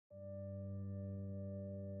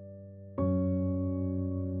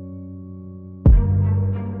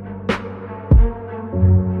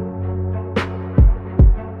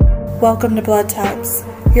Welcome to Blood Types,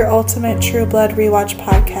 your ultimate True Blood rewatch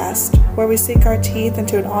podcast, where we sink our teeth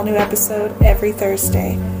into an all-new episode every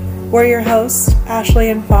Thursday. We're your hosts, Ashley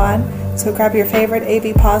and Fawn, so grab your favorite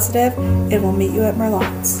AB positive, and we'll meet you at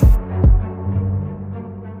Merlot's.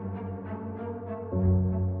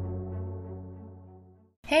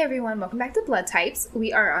 Hey everyone, welcome back to Blood Types.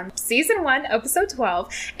 We are on Season 1, Episode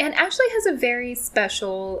 12, and Ashley has a very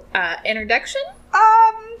special introduction?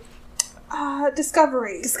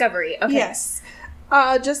 Discovery. Discovery, okay. Yes.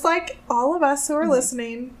 Just like all of us who are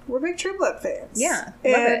listening, we're big True Blood fans. Yeah,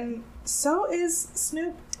 and so is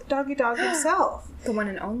Snoop Doggy Dogg himself. The one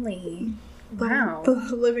and only. Wow.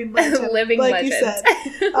 The living legend. Living like legend.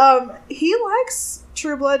 You said. He likes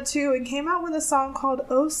True Blood too and came out with a song called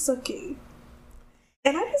Oh Sookie.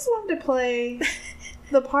 And I just wanted to play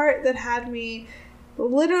the part that had me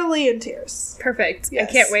literally in tears. Perfect. Yes.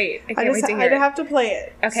 I can't wait. I can't wait to hear it. I have to play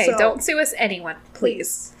it. Okay, so, don't sue us, anyone.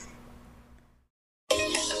 Please. You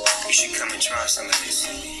should come and try some of this.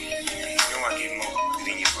 You know I get more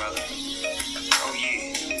than your brother. Oh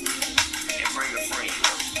yeah. And bring a friend.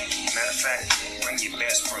 Matter of fact, bring your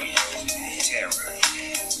best friend, Tara.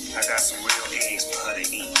 I got some real eggs for her to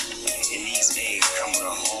eat. And these eggs come with a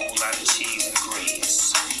whole lot of cheese and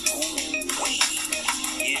greens. Ooh wee.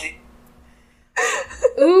 Get it?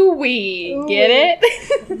 Ooh wee. Get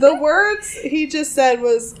it? The words he just said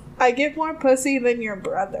was, I get more pussy than your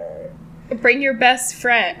brother. Bring your best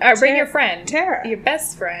friend. Bring your friend. Tara. Your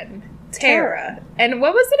best friend. Tara. And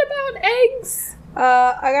what was it about eggs?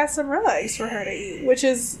 I got some real eggs for her to eat, which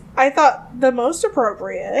is, I thought, the most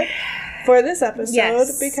appropriate for this episode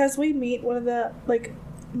because we meet one of the,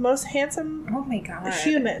 most handsome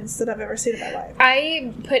humans that I've ever seen in my life.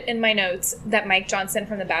 I put in my notes that Mike Johnson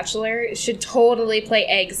from The Bachelor should totally play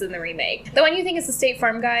eggs in the remake. The one you think is the State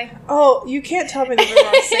Farm guy? Oh, you can't tell me that they're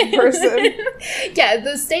not the same person. Yeah,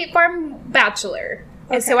 the State Farm Bachelor.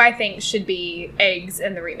 Okay. And so I think should be eggs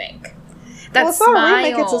in the remake. That's well, it's not a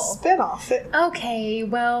remake, it's a spin-off. Okay,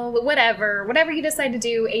 well, whatever. Whatever you decide to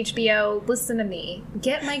do, HBO, listen to me.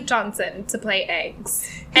 Get Mike Johnson to play eggs.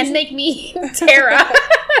 And make me Tara.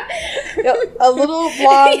 A little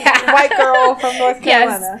blonde white girl from North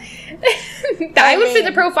Carolina. I would fit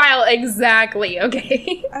the profile exactly,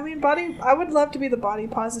 okay? I mean, I would love to be the body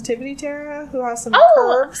positivity Tara, who has some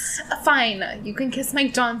curves. Fine. You can kiss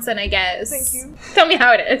Mike Johnson, I guess. Thank you. Tell me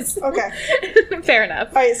how it is. Okay. Fair enough.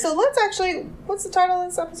 All right, so let's actually, what's the title of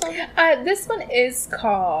this episode? This one is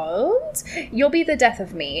called You'll Be the Death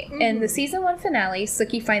of Me. Mm-hmm. In the season 1 finale,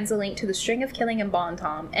 Sookie finds a link to the string of killing in Bon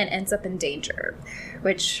Tom and ends up in danger,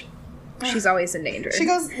 which... She's always in danger. She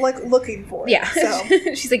goes, looking for it. Yeah. So.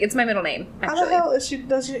 She's like, it's my middle name, actually. How the hell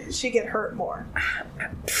does she get hurt more?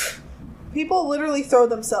 People literally throw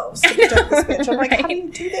themselves to protect this bitch. I'm like, how do you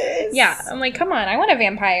do this? Yeah. I'm like, come on. I want a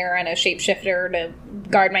vampire and a shapeshifter to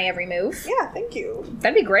guard my every move. Yeah, thank you.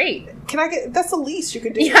 That'd be great. That's the least you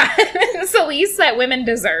could do. Yeah. It's the least that women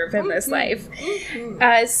deserve in this life.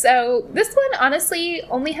 Mm-hmm. So this one, honestly,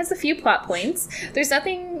 only has a few plot points. There's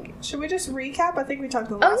nothing... Should we just recap? I think we talked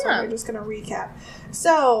the last one. We're just going to recap.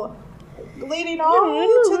 So, leading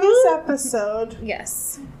on to this episode.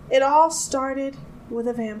 Yes. It all started with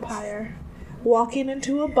a vampire walking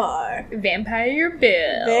into a bar. Vampire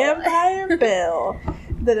Bill. Vampire Bill.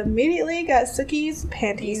 That immediately got Sookie's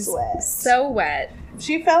panties wet. So wet.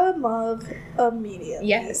 She fell in love immediately.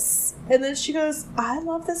 Yes. And then she goes, I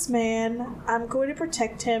love this man. I'm going to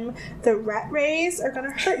protect him. The rat rays are going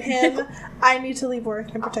to hurt him. I need to leave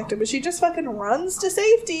work and protect him. But she just fucking runs to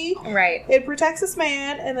safety. Right. It protects this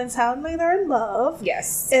man, and then suddenly they're in love.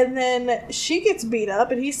 Yes. And then she gets beat up,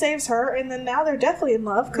 and he saves her, and then now they're definitely in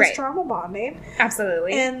love because trauma bonding.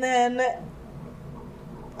 Absolutely. And then...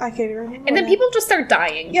 I can't even remember. And then people just start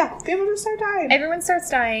dying. Yeah, people just start dying. Everyone starts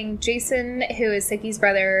dying. Jason, who is Sookie's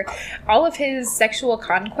brother, all of his sexual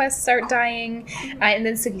conquests start dying. And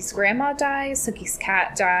then Sookie's grandma dies. Sookie's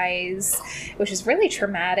cat dies, which is really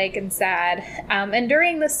traumatic and sad. And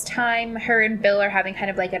during this time, her and Bill are having kind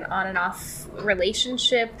of like an on and off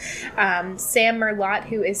relationship. Sam Merlot,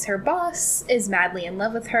 who is her boss, is madly in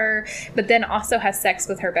love with her, but then also has sex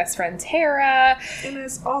with her best friend Tara. And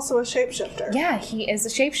is also a shapeshifter. Yeah, he is a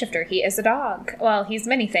shapeshifter. He is a dog. Well, he's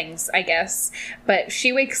many things, I guess. But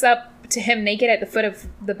she wakes up to him naked at the foot of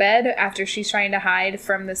the bed after she's trying to hide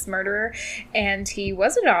from this murderer. And he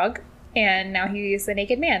was a dog, and now he is a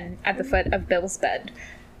naked man at the foot of Bill's bed.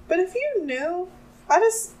 But if you knew, I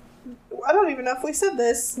don't even know if we said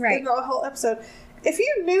this in the whole episode. If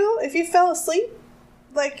you fell asleep,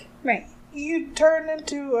 you turn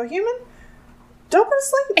into a human, don't go to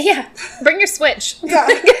sleep. Yeah. Bring your Switch. Yeah.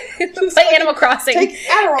 Play Animal Crossing. Take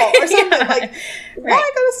Adderall or something. Yeah. Like,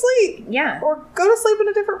 why go to sleep? Yeah. Or go to sleep in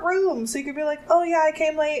a different room so you could be like, oh yeah, I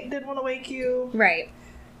came late, didn't want to wake you. Right.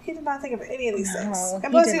 He did not think of any of these things. he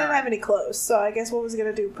And plus, did he didn't not. have any clothes. So I guess what was he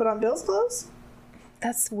going to do? Put on Bill's clothes?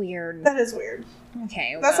 That's weird. That is weird.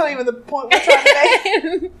 Okay. That's well. not even the point we're trying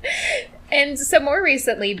to make. And so more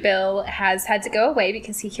recently, Bill has had to go away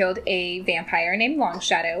because he killed a vampire named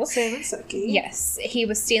Longshadow. Sam and Sookie. Yes, he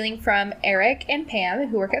was stealing from Eric and Pam,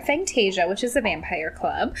 who work at Fantasia, which is a vampire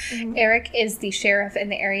club. Mm-hmm. Eric is the sheriff in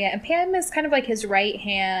the area, and Pam is kind of like his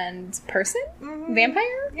right-hand person,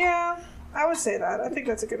 vampire. Yeah, I would say that. I think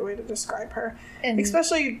that's a good way to describe her. And-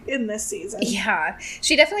 Especially in this season. Yeah,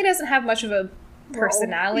 she definitely doesn't have much of a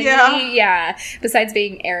personality. Yeah. Besides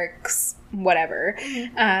being Eric's whatever.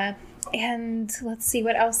 Mm-hmm. And let's see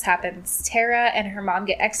what else happens. Tara and her mom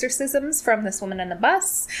get exorcisms from this woman in the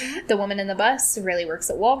bus. Mm-hmm. The woman in the bus really works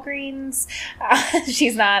at Walgreens.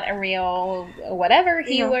 She's not a real whatever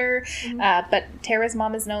healer. But Tara's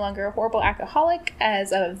mom is no longer a horrible alcoholic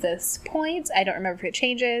as of this point. I don't remember if it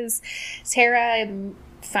changes. Tara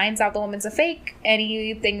finds out the woman's a fake.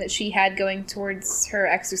 Anything that she had going towards her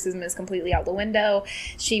exorcism is completely out the window.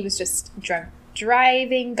 She was just drunk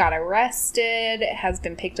driving, got arrested, has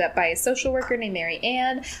been picked up by a social worker named Mary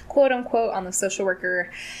Ann, quote unquote, on the social worker.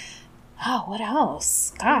 Oh, what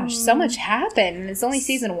else? Gosh, so much happened. It's only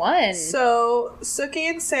season 1. So, Sookie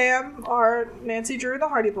and Sam are Nancy Drew and the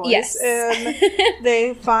Hardy Boys. Yes. And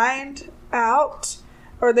they find out,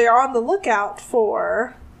 or they're on the lookout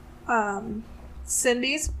for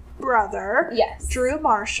Cindy's brother, Yes. Drew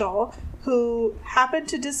Marshall, who happened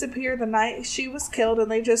to disappear the night she was killed,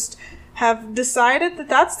 and they just have decided that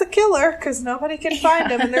that's the killer because nobody can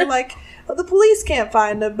find him. And they're like, well, the police can't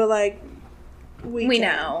find him, but like, we can.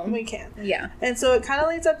 know. We can. Yeah. And so it kind of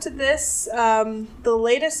leads up to this. The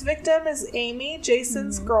latest victim is Amy,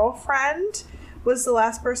 Jason's girlfriend, was the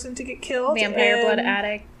last person to get killed. Vampire blood and-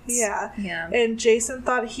 addict. Yeah. Yeah. And Jason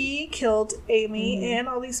thought he killed Amy and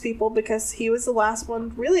all these people because he was the last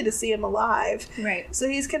one really to see him alive. Right. So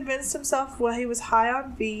he's convinced himself while he was high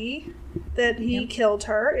on V that he killed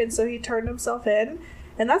her, and so he turned himself in.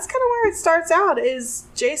 And that's kind of where it starts out, is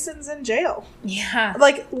Jason's in jail. Yeah.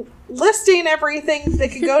 Like, listing everything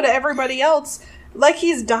that could go to everybody else like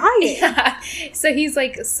he's dying. Yeah. So he's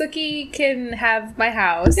like, Sookie can have my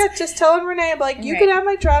house. Yeah, just telling Renee, like, you Right. can have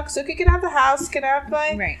my truck, Sookie can have the house, can have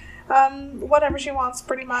my, Right. whatever she wants,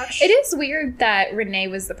 pretty much. It is weird that Renee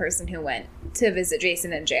was the person who went to visit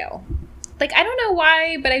Jason in jail. Like, I don't know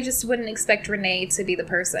why, but I just wouldn't expect Renee to be the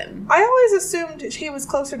person. I always assumed he was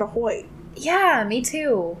closer to Hoyt. Yeah, me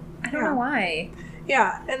too. I don't Yeah. know why.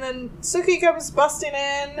 Yeah, and then Sookie comes busting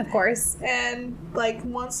in Of course. and, like,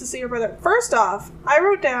 wants to see her brother. First off, I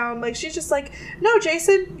wrote down, like, she's just like, no,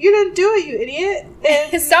 Jason, you didn't do it, you idiot.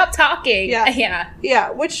 And Stop talking. Yeah. Yeah. yeah,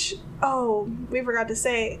 which, oh, we forgot to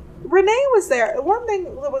say, Renee was there. One thing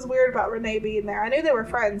that was weird about Renee being there, I knew they were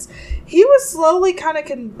friends. He was slowly kind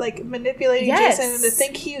of manipulating Yes. Jason into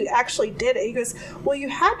think he actually did it. He goes, well, you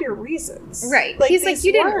had your reasons. Right. Like, He's like, these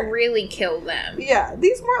you didn't weren't- really kill them. Yeah,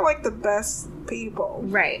 these weren't, like, the best people.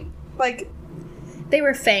 Right. Like, They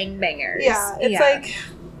were fang bangers. yeah, it's like,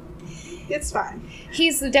 it's fine.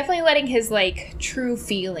 He's definitely letting his, like, true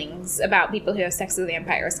feelings about people who have sex with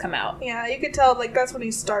vampires come out. Yeah, you could tell, like, that's when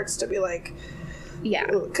he starts to be like, Yeah.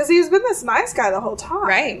 because he's been this nice guy the whole time.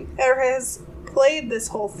 Right. Or has played this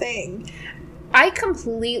whole thing. I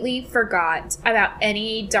completely forgot about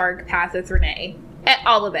any dark path with Renee.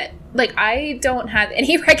 All of it. Like, I don't have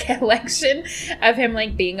any recollection of him,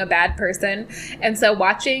 like, being a bad person. And so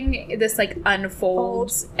watching this, like,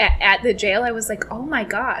 unfold at the jail, I was like, oh my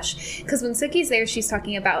gosh. Because when Sookie's there, she's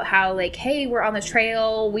talking about how, like, hey, we're on the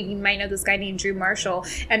trail. We might know this guy named Drew Marshall.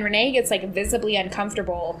 And Renee gets, like, visibly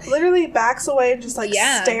uncomfortable. Literally backs away and just, like,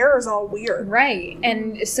 Yeah. stares all weird. Right.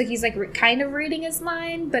 And Sookie's, like, kind of reading his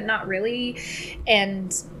mind, but not really.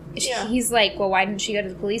 And Yeah. he's like, well, why didn't she go to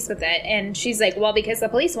the police with it? And she's like, well, because the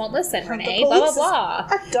police won't listen, The Renee, blah, blah, police blah.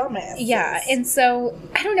 is a dumbass. Yeah, and so,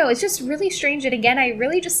 I don't know, it's just really strange. And again, I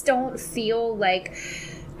really just don't feel like...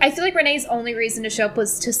 I feel like Renee's only reason to show up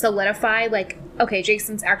was to solidify, like, okay,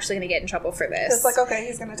 Jason's actually going to get in trouble for this. It's like, okay,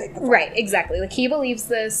 he's going to take the fall. Right, exactly. Like, he believes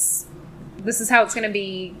this. This is how it's going to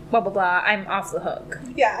be, blah, blah, blah. I'm off the hook.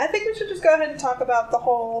 Yeah, I think we should just go ahead and talk about the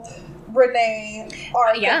whole Renee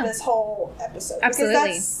arc Yeah. of this whole episode. Absolutely.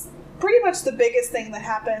 Because that's pretty much the biggest thing that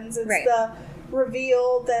happens. It's Right. the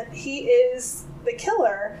reveal that he is the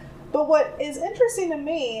killer. But what is interesting to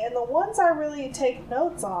me, and the ones I really take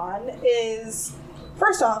notes on, is,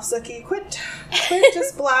 first off, Sookie, quit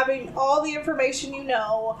just blabbing all the information you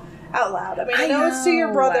know out loud. I mean, I know it's to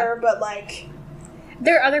your brother, but, like...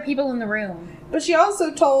 There are other people in the room. But she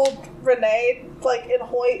also told Renee, like, in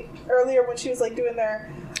Hoyt earlier when she was, like, doing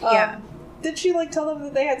their... Did she, like, tell them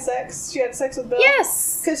that they had sex? She had sex with Bill?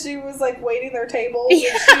 Yes! Because she was, like, waiting their tables, and she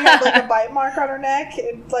had, like, a bite mark on her neck,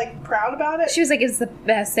 and, like, proud about it. She was like, it's the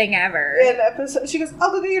best thing ever. In episode, she goes, I'll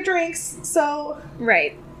go get your drinks, so...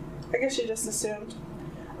 Right. I guess she just assumed.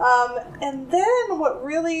 And then what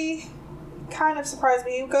really kind of surprised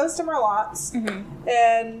me, he goes to Merlotte's,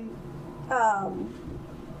 and,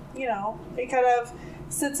 you know, he kind of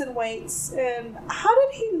sits and waits, and how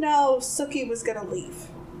did he know Sookie was going to leave?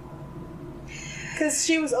 Because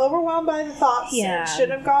she was overwhelmed by the thoughts and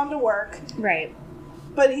shouldn't have gone to work. Right.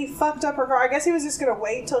 But he fucked up her car. I guess he was just going to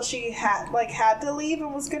wait till she had to leave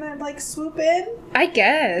and was going to, like, swoop in. I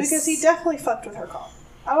guess. Because he definitely fucked with her car.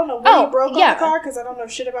 I don't know what he broke on the car, because I don't know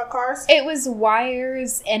shit about cars. It was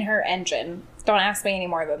wires in her engine. Don't ask me any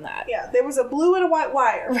more than that. Yeah, there was a blue and a white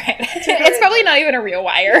wire. Right. It's probably not even a real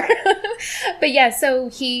wire. Yeah. But yeah, so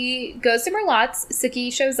he goes to Merlotte's.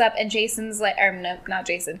 Sookie shows up, and Jason's like, or no, not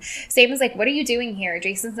Jason. Sam is like, what are you doing here?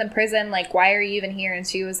 Jason's in prison. Like, why are you even here? And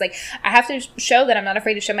she was like, I have to show that I'm not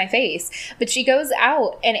afraid to show my face. But she goes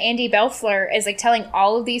out, and Andy Belfleur is like telling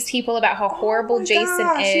all of these people about how horrible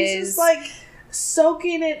Jason is. She's just like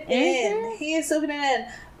soaking it in. He is soaking it in.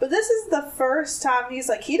 But this is the first time he's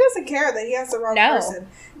like, he doesn't care that he has the wrong person.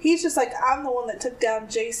 He's just like, I'm the one that took down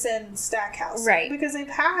Jason Stackhouse. Right. Because they've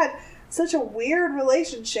had such a weird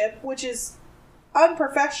relationship, which is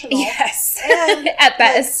unprofessional. Yes. And at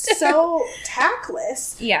best. Like, so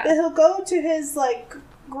tactless. Yeah. That he'll go to his, like,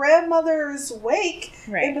 grandmother's wake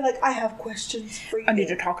and be like, I have questions for you. I need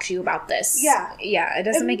to talk to you about this. Yeah. Yeah, it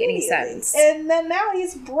doesn't make any sense. And then now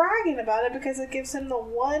he's bragging about it because it gives him the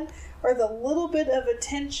one or the little bit of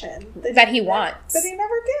attention that he wants. That he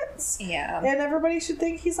never gets. Yeah. And everybody should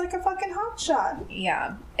think he's like a fucking hotshot.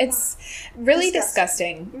 Yeah. It's really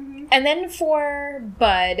disgusting. And then for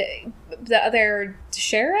Bud, the other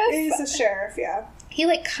sheriff? He's a sheriff, yeah. He,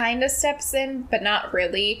 like, kind of steps in, but not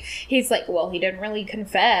really. He's like, well, he didn't really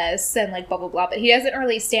confess, and, like, blah, blah, blah. But he doesn't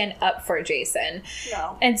really stand up for Jason.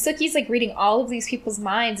 No. And Sookie's, like, reading all of these people's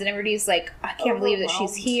minds, and everybody's like, I can't believe that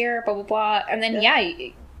she's here, blah, blah, blah. And then,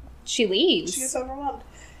 she leaves. She gets overwhelmed.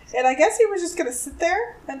 And I guess he was just going to sit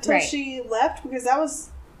there until she left, because that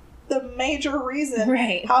was the major reason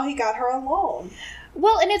how he got her alone.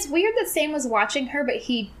 Well, and it's weird that Sam was watching her, but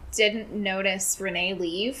he didn't notice Renee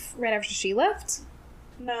leave right after she left.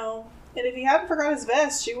 No. And if he hadn't forgot his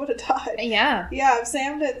vest, she would have died. Yeah. Yeah, if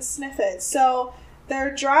Sam didn't sniff it. So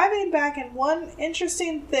they're driving back, and one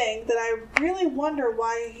interesting thing that I really wonder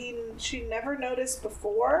why she never noticed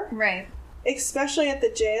before. Right. Especially at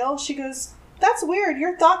the jail. She goes, that's weird.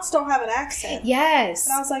 Your thoughts don't have an accent. Yes.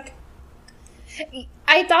 And I was like...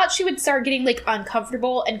 I thought she would start getting, like,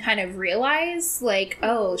 uncomfortable and kind of realize, like,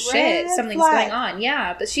 oh, shit, something's going on.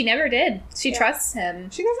 Yeah, but she never did. She trusts him.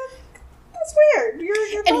 She goes, that's weird.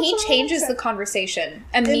 And he changes the conversation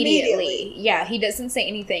immediately. Yeah, he doesn't say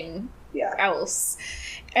anything else.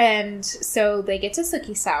 And so they get to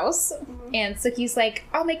Sookie's house, and Sookie's like,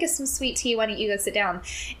 I'll make us some sweet tea. Why don't you go sit down?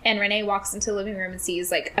 And Renee walks into the living room and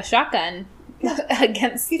sees, like, a shotgun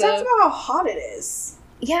against He talks about how hot it is.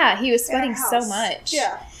 Yeah, he was sweating so much.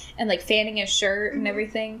 Yeah. And, like, fanning his shirt and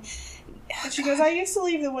everything. And she goes, I used to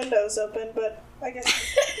leave the windows open, but I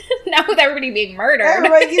guess... Now with everybody being murdered.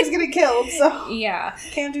 Everybody keeps getting killed, so... Yeah.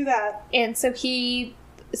 Can't do that. And so he...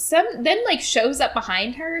 then, like, shows up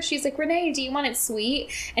behind her. She's like, Renee, do you want it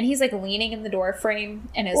sweet? And he's, like, leaning in the door frame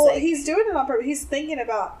and is like... he's doing it on purpose. He's thinking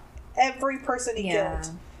about every person he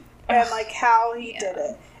killed. And, like, how he did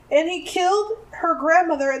it. And he killed her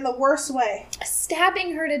grandmother in the worst way.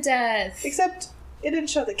 Stabbing her to death. Except it didn't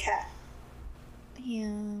show the cat.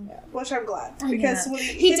 Yeah. Which I'm glad. Because when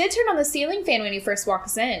he did turn on the ceiling fan when he first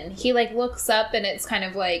walks in. He, like, looks up and it's kind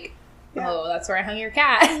of like, oh, that's where I hung your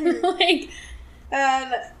cat. Like...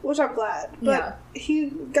 And, which I'm glad. But he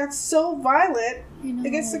got so violent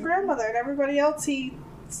against the grandmother, and everybody else he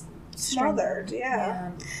smothered.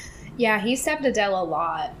 Yeah, he stabbed Adele a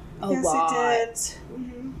lot. A lot. Yes, he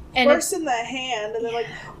did. And first in the hand, and then like,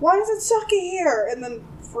 why is it Sookie here? And then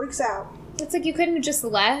freaks out. It's like you couldn't have just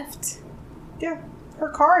left. Yeah. Her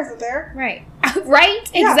car isn't there. Right.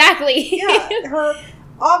 Right? Yeah. Exactly. Yeah. Her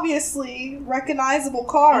obviously recognizable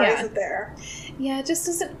car isn't there. Yeah, it just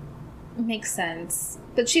doesn't make sense.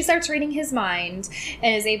 But she starts reading his mind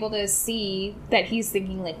and is able to see that he's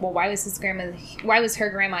thinking like, well, why was her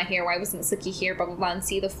grandma here? Why wasn't Sookie here? Blah, blah, blah. And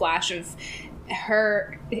see the flash of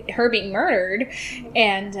her being murdered.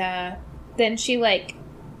 And then she like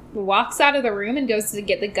walks out of the room and goes to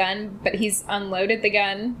get the gun, but he's unloaded the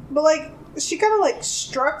gun. But, like, she kind of, like,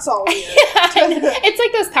 struts all weird. It's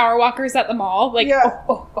like those power walkers at the mall. Like, yeah.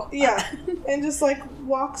 Oh. Yeah. And just, like,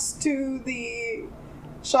 walks to the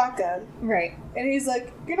shotgun. Right. And he's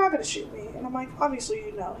like, you're not going to shoot me. And I'm like, obviously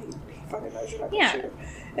you know. He fucking knows you're not going to shoot him.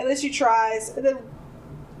 And then she tries, and then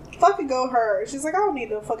fucking go her. She's like, I don't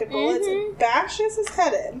need no fucking bullets. And bashes his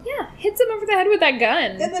head in. Yeah. Hits him over the head with that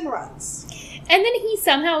gun. And then runs. And then he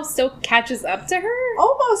somehow still catches up to her.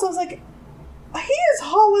 Almost. I was like, he is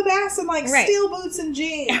hauling ass in, like, steel boots and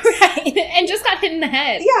jeans. Right. And just got hit in the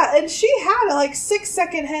head. Yeah, and she had a, like,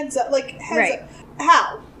 6-second heads up.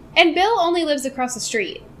 How? And Bill only lives across the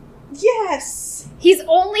street. Yes. He's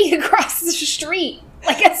only across the street.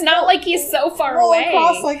 Like, it's not like he's so far away.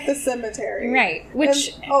 Across, like, the cemetery. Right.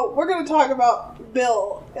 Which... And, we're going to talk about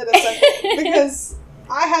Bill in a second. Because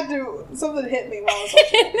I had to... Something hit me while I was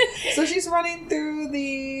watching it. So she's running through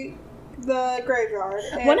the graveyard.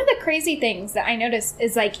 And one of the crazy things that I noticed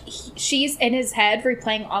is, like, she's in his head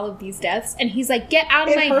replaying all of these deaths. And he's like, get out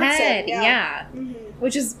of my head. Yeah. Mm-hmm.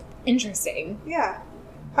 Which is interesting. Yeah.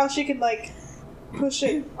 How she could, like, push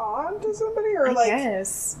it on to somebody? Or, I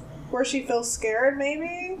guess. Where she feels scared,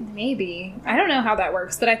 maybe? Maybe. I don't know how that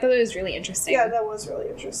works, but I thought it was really interesting. Yeah, that was really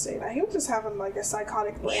interesting. He was just having, like, a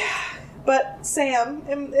psychotic break. Yeah. But Sam,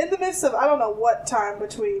 in the midst of, I don't know what time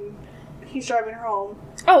between he's driving her home.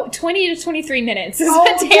 Oh, 20 to 23 minutes is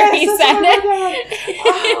what Terry said.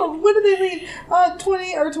 When did they leave?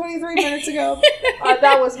 20 or 23 minutes ago.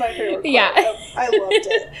 That was my favorite part. Yeah. I loved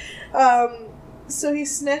it. So he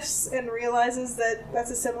sniffs and realizes that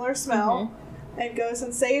that's a similar smell and goes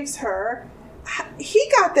and saves her. He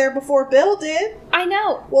got there before Bill did. I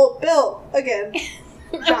know. Well, Bill, again.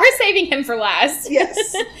 We're saving him for last. Yes.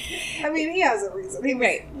 I mean, he has a reason. He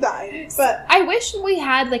was dying. But I wish we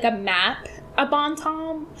had, like, a map up on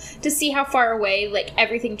Tom to see how far away, like,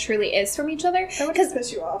 everything truly is from each other. That would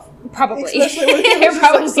piss you off. Probably. Especially when it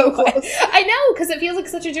probably like so close. I know, because it feels like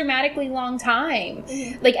such a dramatically long time.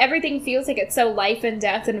 Mm-hmm. Like, everything feels like it's so life and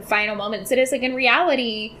death and final moments. It is, like, in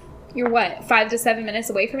reality, you're, 5 to 7 minutes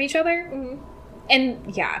away from each other? Mm-hmm.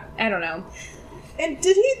 And, yeah, I don't know. And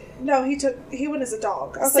did he... No, he went as a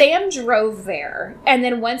dog. Sam drove there. And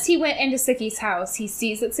then once he went into Sookie's house, he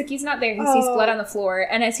sees that Sookie's not there. He sees blood on the floor.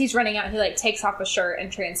 And as he's running out, he, like, takes off a shirt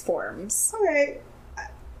and transforms. Okay.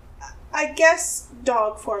 I guess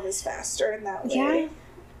dog form is faster in that way. Yeah.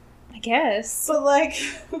 I guess. But, like,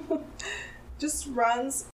 just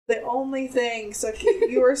runs. The only thing, Sookie,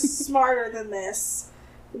 you are smarter than this.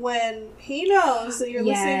 When he knows that you're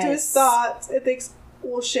listening to his thoughts, it thinks...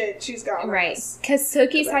 Well, shit, she's gone. Right. Because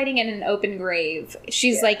Sookie's hiding in an open grave.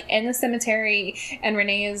 She's, like, in the cemetery, and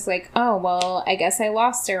Renee is like, oh, well, I guess I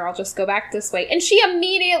lost her. I'll just go back this way. And she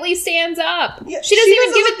immediately stands up. Yeah, she doesn't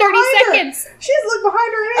even give it 30 seconds. She doesn't look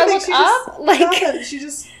behind her or anything. Nothing. She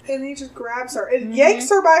just, and he just grabs her and yanks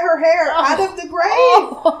her by her hair out of the grave.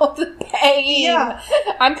 Oh, the pain. Yeah.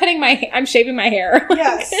 I'm shaving my hair.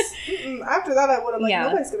 Yes. After that, I would have,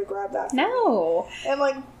 nobody's going to grab that. No. And,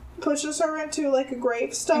 like, pushes her into, like, a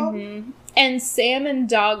gravestone. Mm-hmm. And Sam in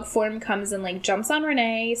dog form comes and, like, jumps on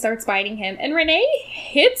Renee, starts biting him, and Renee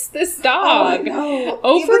hits this dog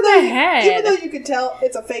over the head. Even though you could tell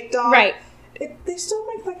it's a fake dog. Right. They still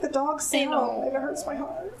make, like, the dog sound, and it hurts my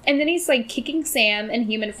heart. And then he's, like, kicking Sam in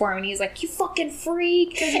human form, and he's like, you fucking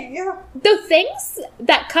freak. Yeah. The things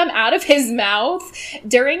that come out of his mouth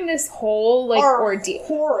during this whole, like, ordeal.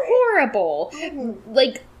 Horrible. Mm-hmm.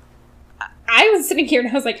 Like... I was sitting here and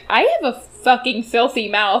I was like, I have a fucking filthy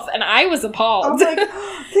mouth, and I was appalled. I was like, they show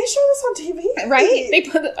this on TV, right? They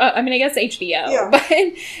put, I guess HBO, yeah.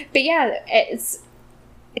 but yeah, it's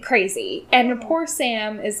crazy. And poor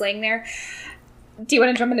Sam is laying there. Do you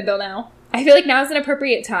want to jump into Bill now? I feel like now is an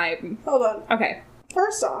appropriate time. Hold on. Okay.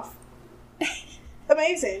 First off,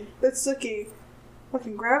 amazing that Sookie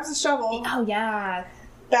fucking grabs a shovel. Oh yeah.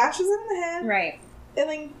 Bashes him in the head. Right. And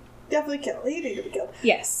then definitely killed. He needed to be killed.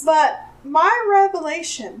 Yes. But my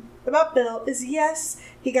revelation about Bill is, yes,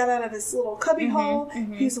 he got out of his little cubby hole.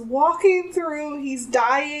 Mm-hmm. He's walking through. He's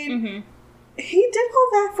dying. Mm-hmm. He did all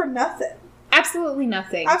that for nothing. Absolutely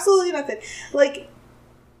nothing. Absolutely nothing. Like,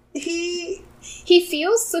 he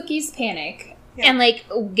feels Sookie's panic. Yeah. And, like,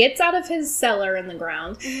 gets out of his cellar in the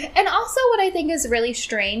ground. Mm-hmm. And also what I think is really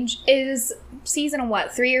strange is season,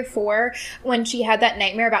 3 or 4, when she had that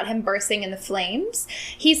nightmare about him bursting in the flames.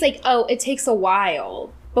 He's like, oh, it takes a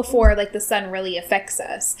while before, like, the sun really affects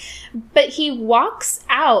us. But he walks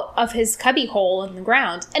out of his cubby hole in the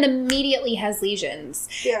ground and immediately has lesions.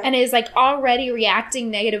 Yeah. And is, like, already reacting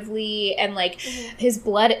negatively, and, like, his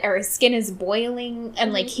blood or his skin is boiling,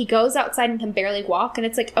 and, like, he goes outside and can barely walk, and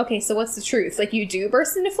it's like, okay, so what's the truth? Like, you do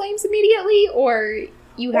burst into flames immediately, or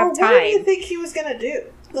you have time? What do you think he was gonna do?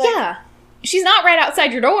 Like, yeah. She's not right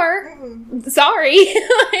outside your door. Mm-mm. Sorry.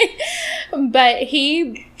 But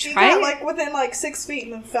he got, like, within, like, 6 feet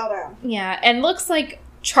and then fell down. Yeah, and looks like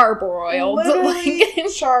charbroiled. Literally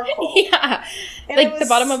Like, charcoal. yeah. And like, it was- the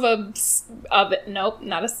bottom of nope,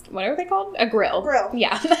 not a, what are they called? A grill. Grill.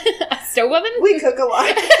 Yeah. A stove oven? We cook a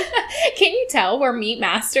lot. Can you tell we're meat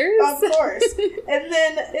masters? Of course. And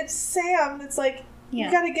then it's Sam that's like, Yeah.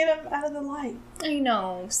 you gotta get him out of the light. I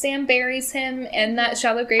know. Sam buries him in that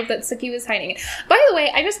shallow grave that Sookie was hiding in. By the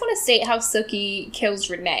way, I just want to state how Sookie kills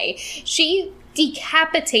Renee. She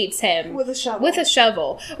decapitates him With a shovel. With a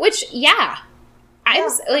shovel. Which, yeah. I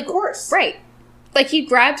was like, of course. right. Like, he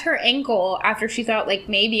grabbed her ankle after she thought, like,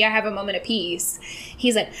 maybe I have a moment of peace.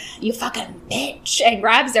 He's like, you fucking bitch, and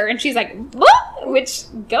grabs her, and she's like, what? Which,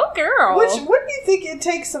 go girl. Which, wouldn't you think it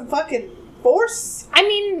takes some fucking force I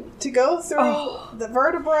mean, to go through the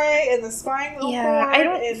vertebrae and the spinal yeah, cord? I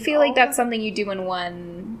don't and feel like all that's something you do in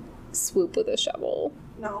one swoop with a shovel.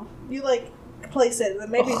 No. You, like, place it, and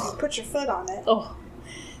then maybe you put your foot on it. Oh,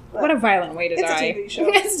 But what a violent way to it's die. a TV show.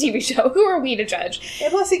 It's a TV show. Who are we to judge?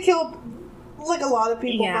 And plus he killed, like, a lot of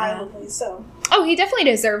people Yeah. violently, so. Oh, he definitely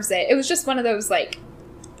deserves it. It was just one of those, like,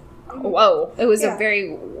 whoa. It was Yeah. a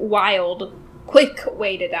very wild, quick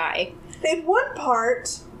way to die. In one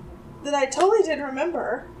part that I totally didn't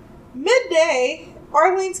remember, midday,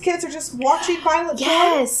 Arlene's kids are just watching violent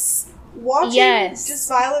Yes. porn. Watching Yes. just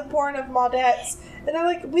violent porn of Maudettes. And they're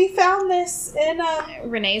like, we found this in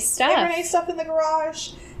Renee's stuff. Renee's stuff in the garage.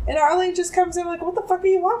 And Arlene just comes in like, what the fuck are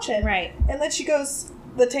you watching? Right. And then she goes,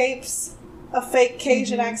 the tapes, a fake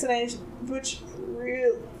Cajun Mm-hmm. accent, which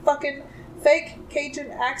real fucking fake Cajun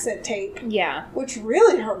accent tape, Yeah. which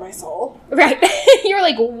really hurt my soul. Right. You're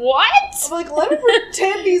like, what? I'm like, let me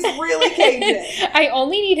pretend he's really Cajun. I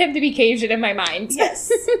only need him to be Cajun in my mind.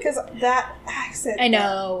 Yes, because that accent. I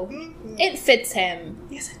know. Mm-mm. It fits him.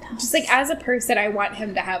 Yes, it does. Just like as a person, I want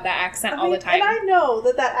him to have that accent all mean, the time. And I know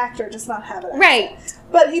that actor does not have it. Right.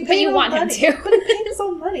 But he paid But you his own want him money. to. But he paid his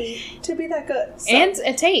own money to be that good. So. And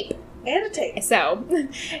a tape. And a tape. So,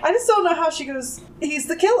 I just don't know how she goes, he's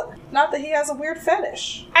the killer. Not that he has a weird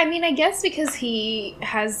fetish. I mean, I guess because he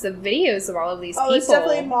has the videos of all of these Oh, people. it's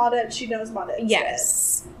definitely Maudette. She knows Maudette.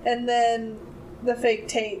 Yes. And then the fake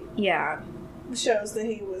tape Yeah. shows that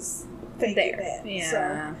he was faking There. it. Yeah.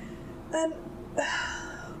 So, and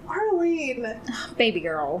Arlene, Baby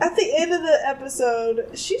girl. at the end of the episode,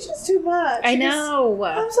 she's just too much. I She just, know.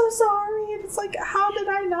 I'm so sorry. And it's like, how did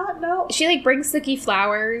I not know? She like brings Sookie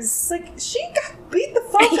flowers. It's like, she got beat the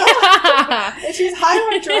fuck up. Yeah. And she's high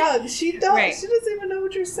on drugs. She don't. Right. She doesn't even know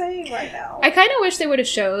what you're saying right now. I kind of wish they would have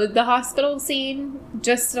showed the hospital scene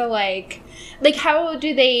just to like how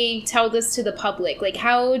do they tell this to the public? Like,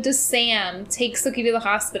 how does Sam take Sookie to the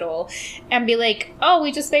hospital and be like, oh,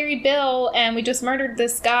 we just buried Bill and we just murdered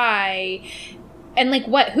this guy? And like,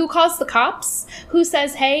 what? Who calls the cops? Who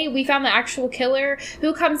says, hey, we found the actual killer?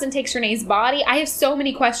 Who comes and takes Renee's body? I have so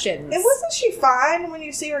many questions. And wasn't she fine when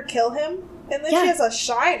you see her kill him? And then Yeah. she has a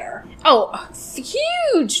shiner. Oh, a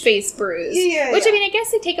huge face bruise. Yeah, Which, yeah. I mean, I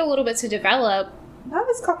guess they take a little bit to develop. Not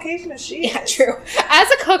as Caucasian as she Yeah, is. true. As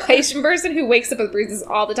a Caucasian person who wakes up with bruises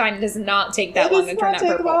all the time, it does not take that It long does to turn not that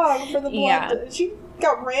take purple. long for the blood. Yeah. She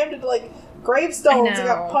got rammed into, like, gravestones and I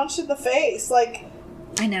got know. punched in the face. Like,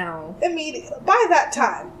 I know. immediately. By that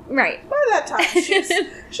time. Right. By that time.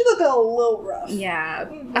 She looked a little rough. Yeah.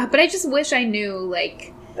 Mhm. But I just wish I knew,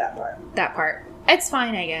 like, That part. that part. It's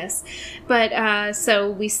fine, I guess. But,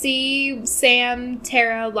 so we see Sam,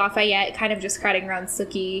 Tara, Lafayette kind of just crowding around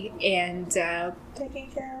Sookie, and,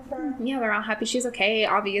 Taking care of her. yeah, they're all happy she's okay.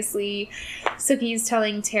 Obviously, Sookie's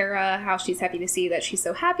telling Tara how she's happy to see that she's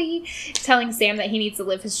so happy, telling Sam that he needs to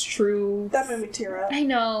live his true... That made me tear up. I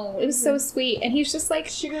know. It was so sweet. And he's just like...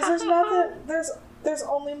 She goes, there's nothing, there's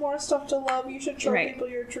only more stuff to love. You should show Right. people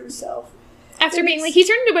your true self. After And being he's- like, he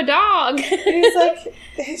turned into a dog. And he's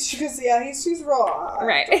like, she goes, yeah, she's raw.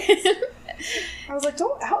 Right. I was like,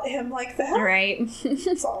 don't out him like that. Right.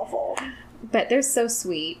 It's awful. But they're so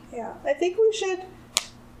sweet. Yeah, I think we should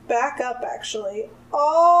back up, actually,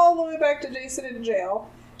 all the way back to Jason in jail.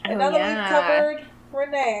 And Oh, now that yeah. we've covered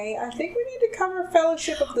Renee, I think we need to cover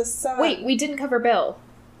Fellowship of the Sun. Wait, we didn't cover Bill.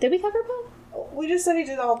 Did we cover Bill? We just said he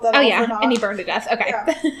did all that. Oh, all for yeah. naught. And he burned to death. Okay.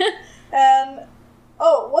 Yeah. And,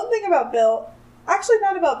 one thing about Bill, Actually,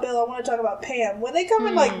 not about Bill. I want to talk about Pam. When they come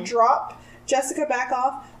and, like, drop Jessica back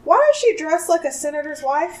off, why is she dressed like a senator's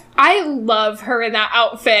wife? I love her in that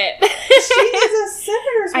outfit. She is a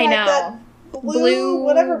senator's wife. I know. That blue,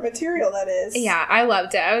 whatever material that is. Yeah, I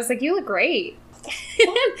loved it. I was like, you look great.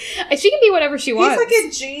 She can be whatever she wants. He's like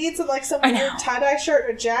in jeans and like some weird tie-dye shirt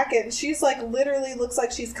and a jacket, and she's like literally looks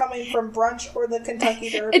like she's coming from brunch or the Kentucky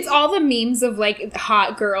Derby. It's all the memes of like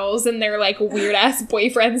hot girls and their like weird ass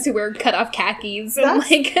boyfriends who wear cut off khakis and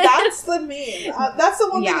like that's the meme. That's the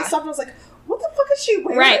one thing that stopped. I was like, what the fuck is she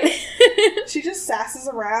wearing? Right. She just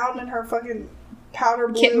sasses around in her fucking powder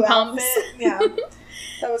blue kitten outfit. pumps. Yeah,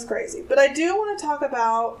 that was crazy. But I do want to talk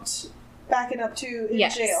about backing up to in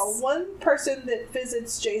jail. One person that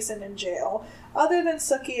visits Jason in jail, other than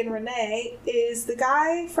Sookie and Renee, is the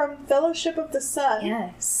guy from Fellowship of the Sun.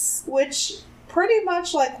 Yes. Which pretty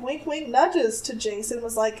much like wink wink nudges to Jason,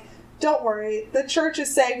 was like, don't worry, the church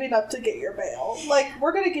is saving up to get your bail. Like,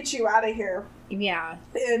 we're going to get you out of here. Yeah.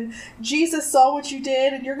 And Jesus saw what you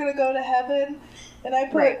did, and you're going to go to heaven. And I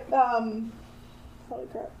put, holy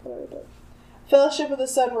crap, what did I do? Fellowship of the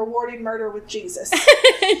Sun rewarding murder with Jesus.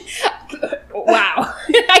 Wow.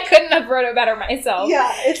 I couldn't have wrote it better myself. Yeah,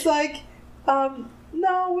 it's like,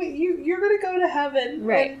 no, you're going to go to heaven.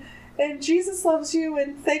 Right. And Jesus loves you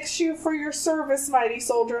and thanks you for your service, mighty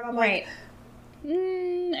soldier. And I'm like,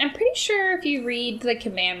 I'm pretty sure if you read the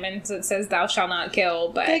commandments, it says thou shalt not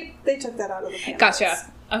kill, but they took that out of the pamphlets.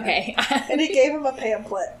 Gotcha. Okay. And he gave him a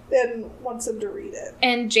pamphlet and wants him to read it.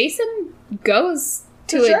 And Jason goes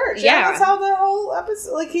to church. Yeah, that's how the whole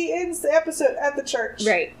episode, like, he ends the episode at the church.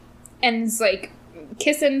 Right. And it's like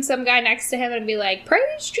kissing some guy next to him and be like,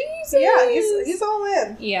 praise Jesus. Yeah, he's all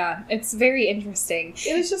in. Yeah, it's very interesting.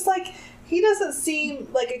 It was just like, he doesn't seem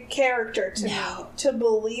like a character to me to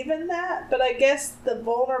believe in that, but I guess the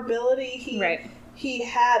vulnerability he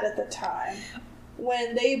had at the time,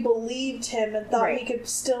 when they believed him and thought he could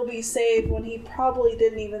still be saved when he probably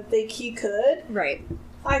didn't even think he could. Right.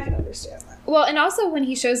 I can understand that. Well, and also when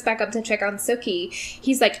he shows back up to check on Sookie,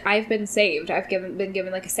 he's like, I've been saved. I've been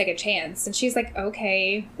given like a second chance. And she's like,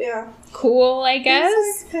 okay. Yeah. Cool, I guess.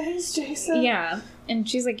 He's like, thanks, Jason. Yeah. And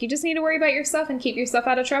she's like, you just need to worry about yourself and keep yourself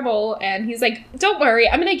out of trouble. And he's like, don't worry,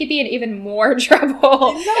 I'm going to be in even more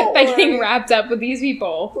trouble by getting wrapped up with these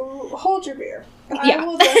people. Hold your beer. Yeah. I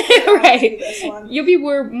will definitely right. this one. You'll be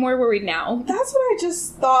more worried now. That's what I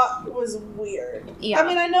just thought was weird. Yeah. I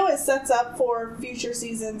mean, I know it sets up for future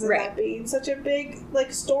seasons and that being such a big,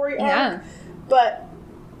 like, story arc. But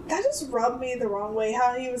that just rubbed me the wrong way.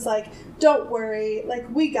 How he was like, don't worry, like,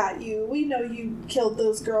 we got you. We know you killed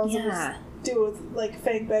those girls and was doing, like,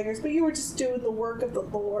 fang bangers, but you were just doing the work of the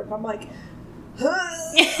Lord. And I'm like,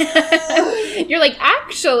 you're like,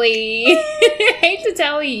 actually, I hate to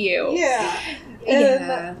tell you. Yeah.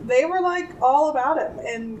 And they were, like, all about him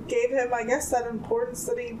and gave him, I guess, that importance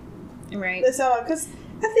that he missed out on. Because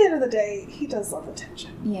at the end of the day, he does love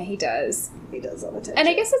attention. Yeah, he does. He does love attention. And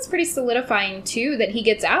I guess it's pretty solidifying, too, that he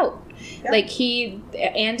gets out. Yeah. Like,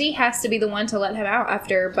 Andy has to be the one to let him out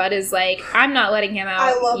after Bud is like, I'm not letting him out.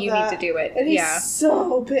 I love you that. need to do it. And he's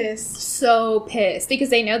so pissed. So pissed. Because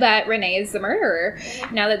they know that Renee is the murderer.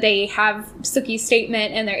 Mm-hmm. Now that they have Sookie's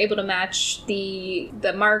statement and they're able to match the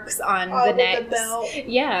marks on the neck. The belt.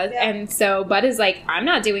 Yeah. And so Bud is like, I'm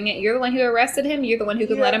not doing it. You're the one who arrested him. You're the one who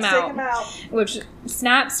can let him out. Which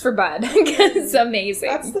snaps for Bud. It's amazing.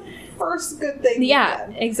 That's the first good thing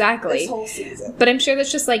exactly. This whole season. But I'm sure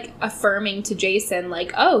that's just like affirming to Jason,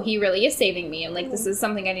 like, oh, he really is saving me, and like this is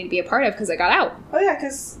something I need to be a part of because I got out. Oh yeah,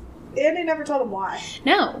 because Andy never told him why.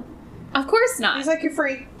 No, of course not. He's like, you're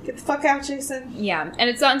free. Get the fuck out, Jason. Yeah, and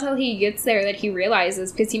it's not until he gets there that he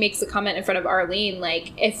realizes, because he makes a comment in front of Arlene,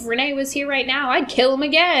 like, if Renee was here right now, I'd kill him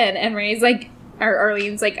again. And Renee's like, or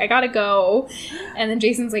Arlene's like, I gotta go. And then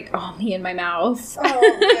Jason's like, oh, me in my mouth.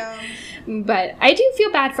 Oh, yeah. But I do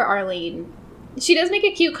feel bad for Arlene. She does make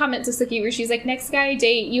a cute comment to Sookie where she's like, next guy I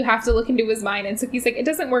date, you have to look into his mind. And Sookie's like, it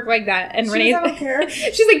doesn't work like that. And Renee, I don't care.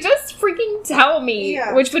 She's like, just freaking tell me.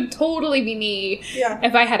 Yeah. Which would totally be me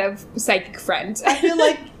if I had a psychic friend. I feel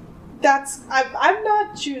like I'm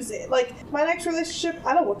not choosing. Like, my next relationship,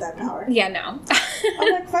 I don't want that power. Yeah, no.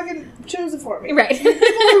 I'm like, fucking choose it for me. Right. People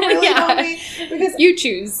who really want me, because you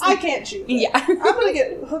choose. I can't choose it. Yeah. I'm gonna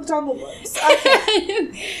get hooked on the lips. I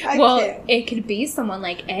can't. It could be someone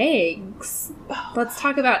like Eggs. Let's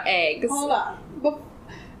talk about Eggs. Hold on.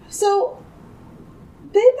 So,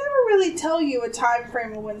 they never really tell you a time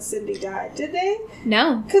frame of when Cindy died, did they?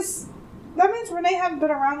 No. Because that means Renee hadn't been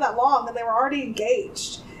around that long and they were already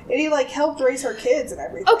engaged. And he, like, helped raise her kids and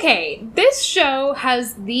everything. Okay, this show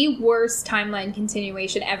has the worst timeline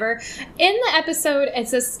continuation ever. In the episode, it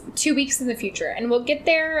says 2 weeks in the future, and we'll get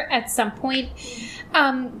there at some point.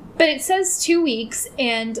 But it says 2 weeks,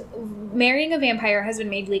 and marrying a vampire has been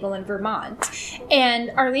made legal in Vermont.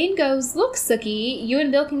 And Arlene goes, look, Sookie, you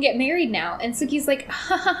and Bill can get married now. And Sookie's like,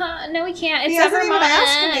 ha ha ha, no we can't. It's hasn't Vermont. even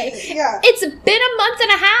asked me. Yeah. It's been a month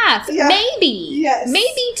and a half. Yeah. Maybe. Yes.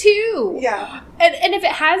 Maybe 2. Yeah. And if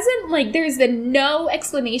it hasn't, like, there's been no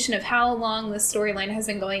explanation of how long this storyline has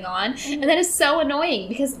been going on. And that is so annoying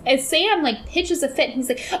because as Sam, like, pitches a fit, and he's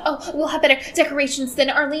like, oh, we'll have better decorations than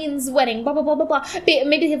Arlene's wedding, blah, blah, blah, blah, blah.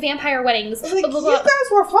 Maybe the vampire weddings, Like, blah, blah, blah. you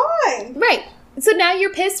guys were fine. Right. So now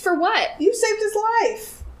you're pissed for what? You saved his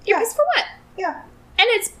life. You're pissed for what? Yeah. And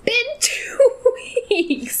it's been 2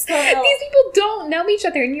 weeks. These people don't know each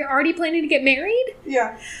other, and you're already planning to get married?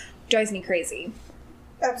 Yeah. Drives me crazy.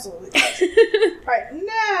 Absolutely. Alright,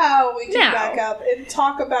 now we can back up and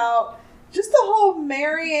talk about just the whole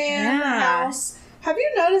Marianne house. Have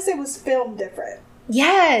you noticed it was filmed different?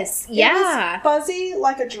 Yes. It was fuzzy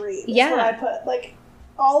like a dream. That's what I put. Like,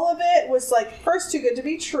 all of it was, like, first too good to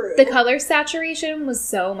be true. The color saturation was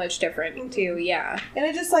so much different, too, yeah. And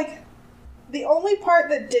it just, like, the only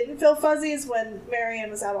part that didn't feel fuzzy is when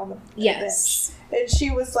Marianne was out on the bench. And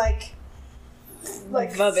she was, like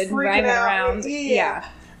freaking out. Around. Yeah.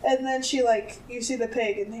 And then she, like, you see the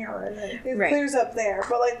pig in here, and it clears up there.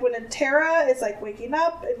 But, like, when in Tara, it's, like, waking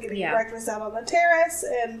up and getting breakfast out on the terrace,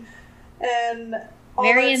 and all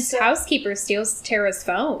Marianne's housekeeper steals Tara's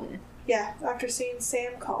phone. Yeah, after seeing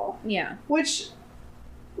Sam call. Yeah. Which,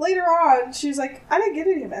 later on, she was like, I didn't get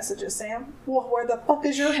any messages, Sam. Well, where the fuck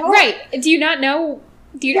is your phone? Right. Do you not know...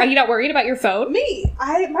 Are you not worried about your phone? Me.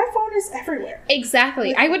 My phone is everywhere. Exactly.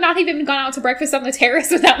 Like, I would not have even gone out to breakfast on the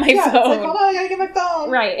terrace without my phone. It's like, hold on, I gotta get my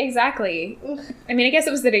phone. Right, exactly. Ugh. I mean, I guess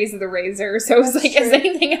it was the days of the razor, so it was like, is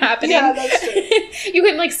anything happening? Yeah, that's true. You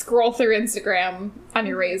couldn't, like, scroll through Instagram on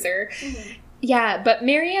your razor. Mm-hmm. Yeah, but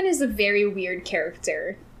Marianne is a very weird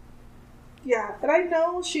character. Yeah, and I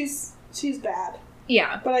know she's bad.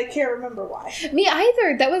 Yeah. But I can't remember why. Me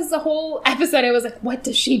either. That was the whole episode. I was like, what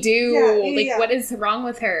does she do? What is wrong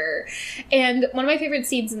with her? And one of my favorite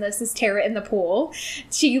scenes in this is Tara in the pool.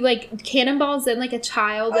 She, like, cannonballs in like a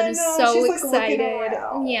child and is so excited.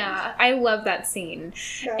 Yeah. I love that scene.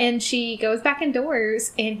 Yeah. And she goes back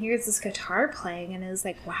indoors and hears this guitar playing and is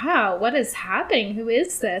like, wow, what is happening? Who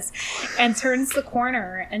is this? And turns the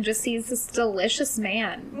corner and just sees this delicious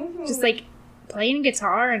man. Just, like, playing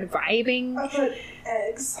guitar and vibing. I put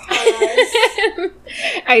eggs.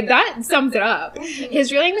 That sums it up. Mm-hmm. His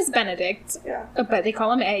real name is Benedict, but they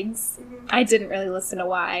call him Eggs. Mm-hmm. I didn't really listen to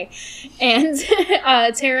why. And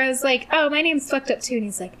Tara's like, oh, my name's fucked up too. And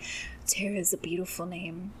he's like, Tara's a beautiful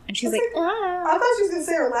name. And she's like, ah. I thought she was going to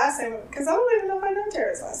say her last name, because I don't even know if I know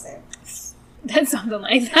Tara's last name. That's something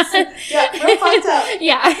like that. Yeah, real fucked up.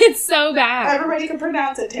 Yeah, it's so bad. Everybody can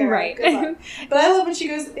pronounce it, Tara. Right. But I love when she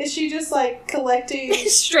goes, is she just, like, collecting...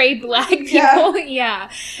 stray black people?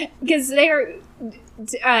 Yeah. Because they're...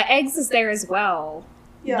 Eggs is there as well.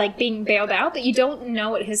 Yeah. Like, being bailed out, but you don't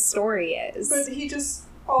know what his story is. But he just...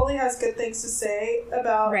 All he has good things to say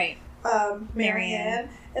about Marianne.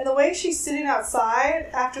 And the way she's sitting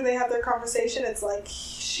outside after they have their conversation, it's like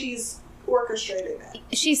she's... orchestrating it.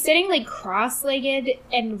 She's sitting, like, cross-legged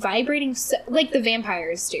and vibrating like the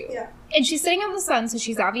vampires do. Yeah. And she's sitting on the sun, so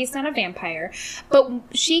she's obviously not a vampire. But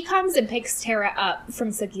she comes and picks Tara up from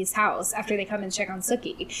Sookie's house after they come and check on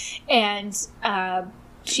Sookie. And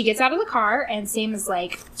she gets out of the car, and Sam is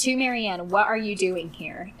like, to Marianne, what are you doing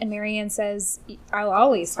here? And Marianne says, I'll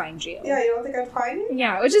always find you. Yeah, you don't think I'd find you?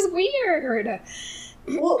 Yeah, which is weird.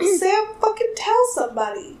 Well, Sam fucking tells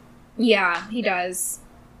somebody. Yeah, he does.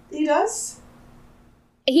 He does?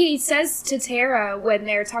 He says to Tara when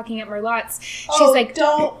they're talking at Merlotte's, she's like...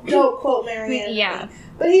 don't quote Marianne. Yeah.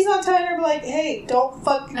 But he's not telling her, like, hey, don't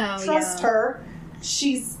fucking trust her.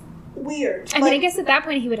 She's weird. I mean, I guess at that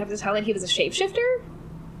point he would have to tell her he was a shapeshifter.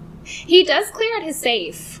 He does clear out his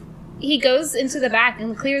safe. He goes into the back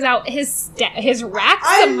and clears out his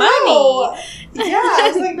racks of money. Yeah,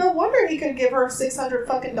 it's like, no wonder he could give her $600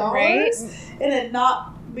 fucking dollars. Right? And it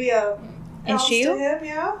not be a... And she? To him,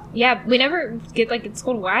 yeah, we never get, like, it's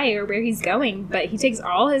told why or where he's going, but he takes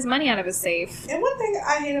all his money out of his safe. And one thing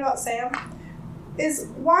I hate about Sam is,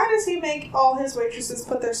 why does he make all his waitresses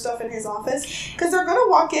put their stuff in his office? Because they're going to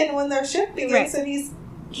walk in when their shift begins, and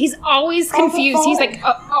he's always confused. He's like,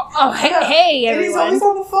 hey, everyone. And he's always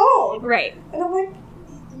on the phone. Right. And I'm like,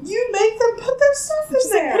 you make them put their stuff in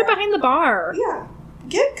there. Put it behind the bar. Yeah.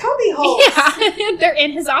 get cubby holes. Yeah, they're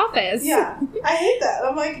in his office. Yeah, I hate that.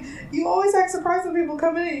 I'm like, you always act surprised when people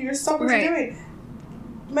come in and you just stop what you're doing.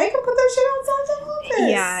 Make them put their shit outside the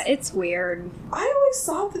office. Yeah, it's weird. I always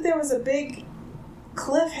thought that there was a big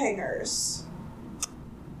cliffhangers.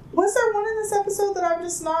 Was there one in this episode that I'm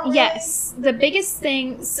just not really... Yes. The biggest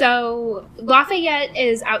thing... So, Lafayette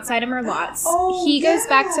is outside of Merlotte's. Oh, he goes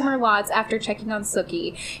back to Merlotte's after checking on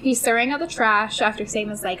Sookie. He's throwing out the trash after saying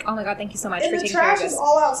was like, oh my god, thank you so much for taking care of this. And the trash is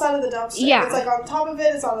all outside of the dumpster. Yeah. It's like on top of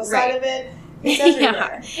it, it's on the side of it. It's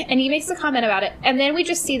everywhere. Yeah. And he makes a comment about it. And then we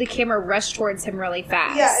just see the camera rush towards him really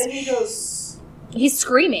fast. Yeah, and he goes... He's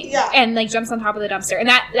screaming. Yeah. And, like, jumps on top of the dumpster. And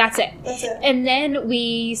that's it. That's it. And then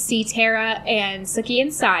we see Tara and Sookie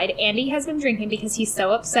inside. Andy has been drinking because he's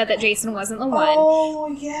so upset that Jason wasn't the one. Oh,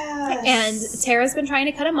 yes. And Tara's been trying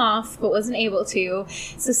to cut him off, but wasn't able to.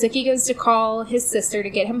 So Sookie goes to call his sister to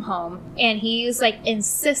get him home. And he's, like,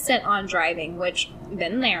 insistent on driving, which,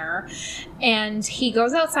 been there. And he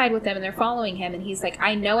goes outside with them, and they're following him. And he's like,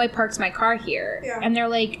 I know I parked my car here. Yeah. And they're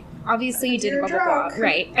like... Obviously you didn't, You're blah, blah, blah.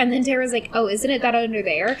 Right. And then Tara's like, oh, isn't it that under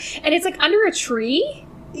there? And it's, like, under a tree?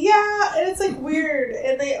 Yeah, and it's, like, weird.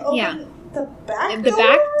 And they open the back door? The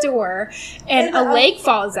back door. And a leg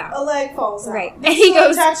falls out. A leg falls out. Right. And he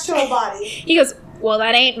goes... attached to a body. He goes, well,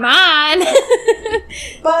 that ain't mine.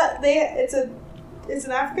 But it's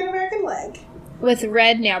an African-American leg. With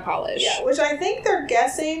red nail polish. Yeah, which I think they're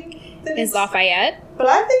guessing that Is Lafayette? But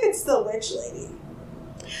I think it's the witch lady.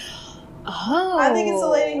 Oh. I think it's the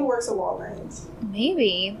lady who works at Walgreens.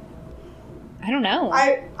 Maybe. I don't know.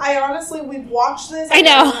 I honestly, we've watched this. I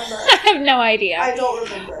know. I have no idea. I don't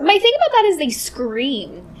remember. My thing about that is they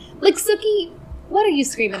scream. Like, Sookie, what are you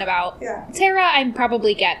screaming about? Yeah. Tara, I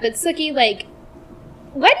probably get. But Sookie, like,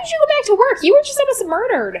 why did you go back to work? You were just almost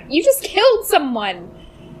murdered. You just killed someone.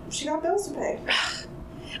 She got bills to pay.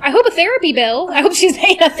 I hope a therapy bill. I hope she's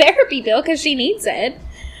paying a therapy bill because she needs it.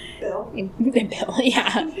 Bill,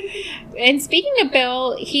 yeah. And speaking of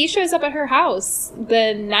Bill, he shows up at her house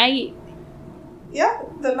the night. Yeah,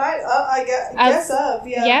 the night I guess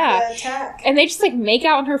the attack. And they just like make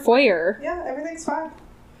out in her foyer. Yeah, everything's fine.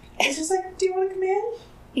 It's just like, do you want to come in?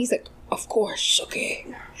 He's like, of course, Sookie.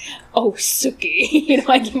 Yeah. Oh, Sookie, you know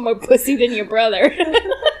I get more pussy than your brother.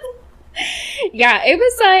 Yeah, it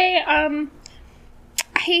was I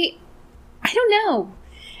don't know.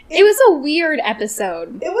 It was a weird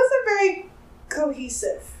episode. It wasn't very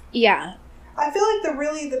cohesive. Yeah. I feel like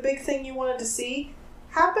the big thing you wanted to see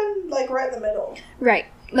happened, like, right in the middle. Right.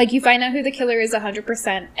 Like, you find out who the killer is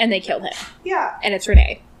 100%, and they kill him. Yeah. And it's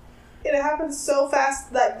Renee. And it happens so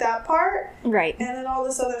fast, like, that part. Right. And then all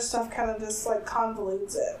this other stuff kind of just, like,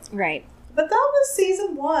 convolutes it. Right. But that was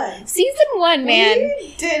season 1. Season 1, man.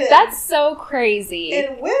 We did it. That's so crazy.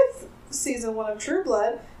 And with season 1 of True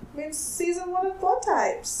Blood... means season 1 of Blood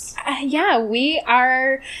Types. Yeah, we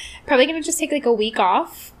are probably going to just take like a week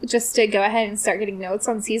off just to go ahead and start getting notes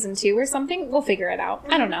on season 2 or something. We'll figure it out.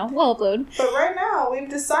 I don't know. We'll upload. But right now, we've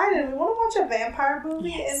decided we want to watch a vampire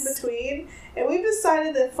movie in between. And we've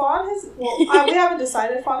decided that Fawn has... Well, we haven't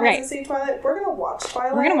decided if Fawn hasn't seen Twilight. We're going to watch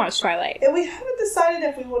Twilight. We're going to watch Twilight. And we haven't decided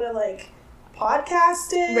if we want to, like,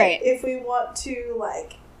 podcast it. Right. If we want to,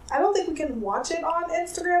 like... I don't think we can watch it on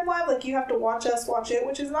Instagram Live. Like, you have to watch us watch it,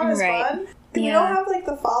 which is not as fun. And we don't have, like,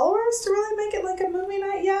 the followers to really make it, like, a movie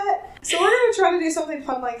night yet. So we're going to try to do something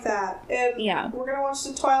fun like that. And we're going to watch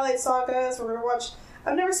the Twilight sagas. We're going to watch...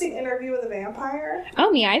 I've never seen Interview with a Vampire. Oh,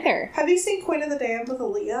 me either. Have you seen Queen of the Damned with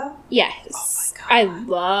Aaliyah? Yes. Oh, my God. I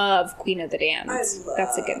love Queen of the Damned. That's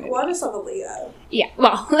a good movie. Well, I just love Aaliyah. Yeah,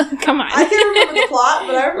 well, come on. I can't remember the plot,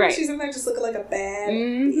 but I remember she's in there just looking like a bad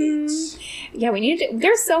bitch. Yeah, we need to...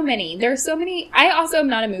 There's so many. I also am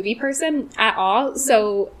not a movie person at all,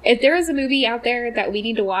 so if there is a movie out there that we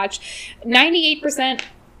need to watch, 98%...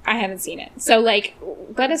 I haven't seen it. So, like,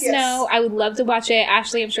 let us know. I would love to watch it.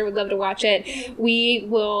 Ashley, I'm sure, would love to watch it. We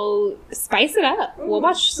will spice it up. We'll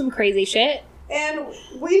watch some crazy shit. And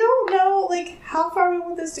we don't know, like, how far we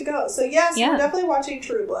want this to go. So, yes, we're definitely watching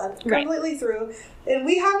True Blood completely through. And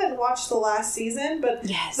we haven't watched the last season, but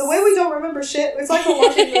the way we don't remember shit, it's like we're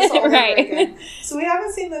watching this all over again. So, we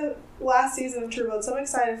haven't seen the last season of True Blood, so I'm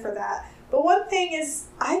excited for that. But one thing is,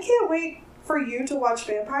 I can't wait for you to watch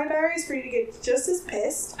Vampire Diaries, for you to get just as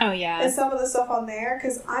pissed as some of the stuff on there,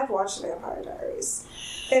 because I've watched Vampire Diaries,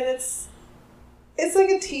 and it's like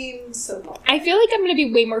a teen soap opera. I feel like I'm going to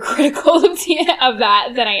be way more critical of that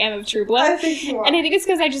than I am of True Blood. I think you are. And I think it's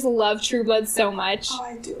because I just love True Blood so much. Oh,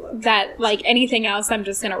 I do love that, like, anything else I'm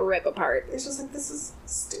just going to rip apart. It's just like, this is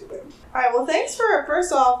stupid. All right, well, thanks for,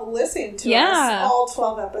 first off, listening to Yeah. us, all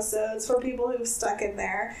 12 episodes, for people who've stuck in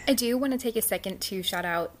there. I do want to take a second to shout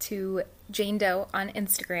out to Jane Doe on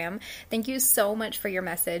Instagram. Thank you so much for your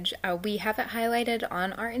message. We have it highlighted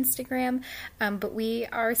on our Instagram, but we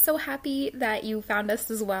are so happy that you found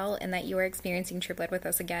us as well and that you are experiencing True Blood with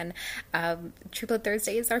us again. True Blood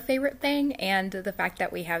Thursday is our favorite thing, and the fact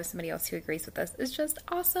that we have somebody else who agrees with us is just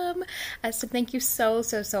awesome. So thank you so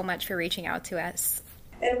much for reaching out to us.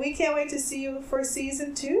 And we can't wait to see you for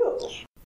season 2.